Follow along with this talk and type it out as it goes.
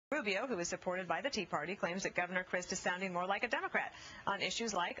Rubio, who is supported by the Tea Party, claims that Governor Crist is sounding more like a Democrat on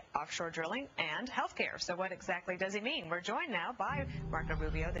issues like offshore drilling and health care. So what exactly does he mean? We're joined now by Marco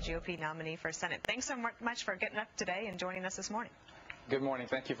Rubio, the GOP nominee for Senate. Thanks so much for getting up today and joining us this morning. Good morning.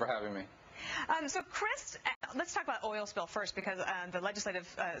 Thank you for having me. So, Crist, let's talk about oil spill first, because the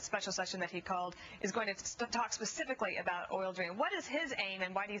legislative special session that he called is going to talk specifically about oil drilling. What is his aim,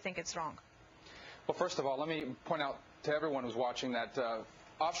 and why do you think it's wrong? Well, first of all, let me point out to everyone who's watching that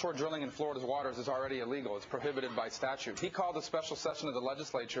offshore drilling in Florida's waters is already illegal. It's prohibited by statute. He called a special session of the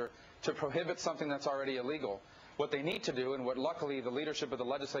legislature to prohibit something that's already illegal. What they need to do, and what luckily the leadership of the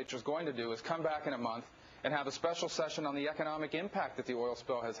legislature is going to do, is come back in a month and have a special session on the economic impact that the oil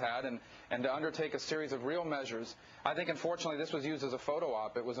spill has had, and to undertake a series of real measures. I think, unfortunately, this was used as a photo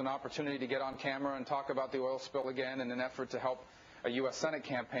op. It was an opportunity to get on camera and talk about the oil spill again in an effort to help a U.S. Senate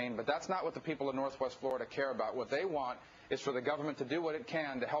campaign, but that's not what the people of Northwest Florida care about. What they want is for the government to do what it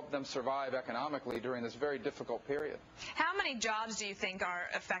can to help them survive economically during this very difficult period. How many jobs do you think are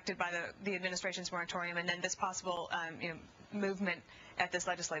affected by the administration's moratorium and then this possible movement at this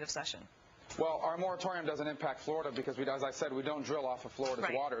legislative session? Well, our moratorium doesn't impact Florida because, as I said, we don't drill off of Florida's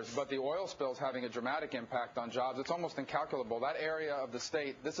waters. But the oil spill is having a dramatic impact on jobs. It's almost incalculable. That area of the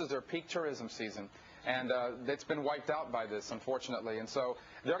state, this is their peak tourism season. And it's been wiped out by this, unfortunately. And so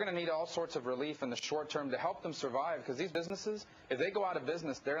they're going to need all sorts of relief in the short term to help them survive, because these businesses, if they go out of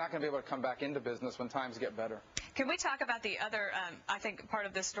business, they're not going to be able to come back into business when times get better. Can we talk about the other, I think part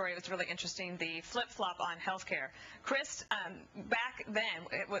of this story was really interesting, the flip-flop on health care. Crist, back then,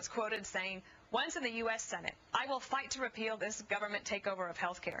 it was quoted saying, "Once in the U.S. Senate, I will fight to repeal this government takeover of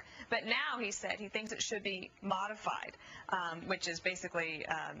health care." But now he said he thinks it should be modified, which is basically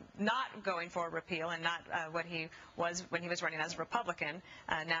not going for a repeal and not what he was when he was running as a Republican.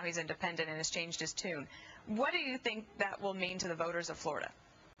 Now he's independent and has changed his tune. What do you think that will mean to the voters of Florida?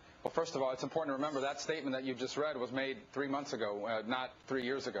 Well, first of all, it's important to remember that statement that you just read was made 3 months ago, not 3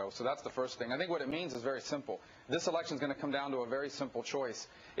 years ago. So that's the first thing. I think what it means is very simple. This election is going to come down to a very simple choice.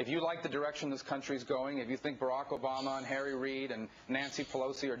 If you like the direction this country is going, if you think Barack Obama and Harry Reid and Nancy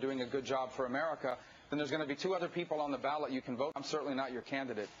Pelosi are doing a good job for America, then there's going to be 2 other people on the ballot you can vote. I'm certainly not your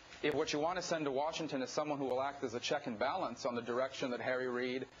candidate. If what you want to send to Washington is someone who will act as a check and balance on the direction that Harry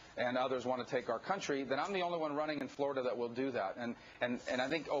Reid and others want to take our country, then I'm the only one running in Florida that will do that. And I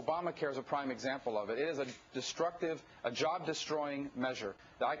think Obamacare is a prime example of it. It is a destructive, a job-destroying measure.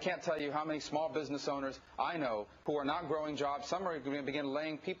 I can't tell you how many small business owners I know who are not growing jobs. Some are going to begin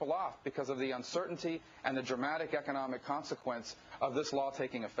laying people off because of the uncertainty and the dramatic economic consequence of this law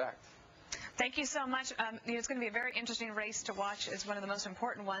taking effect. Thank you so much. It's going to be a very interesting race to watch. It's one of the most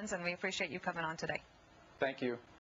important ones, and we appreciate you coming on today. Thank you.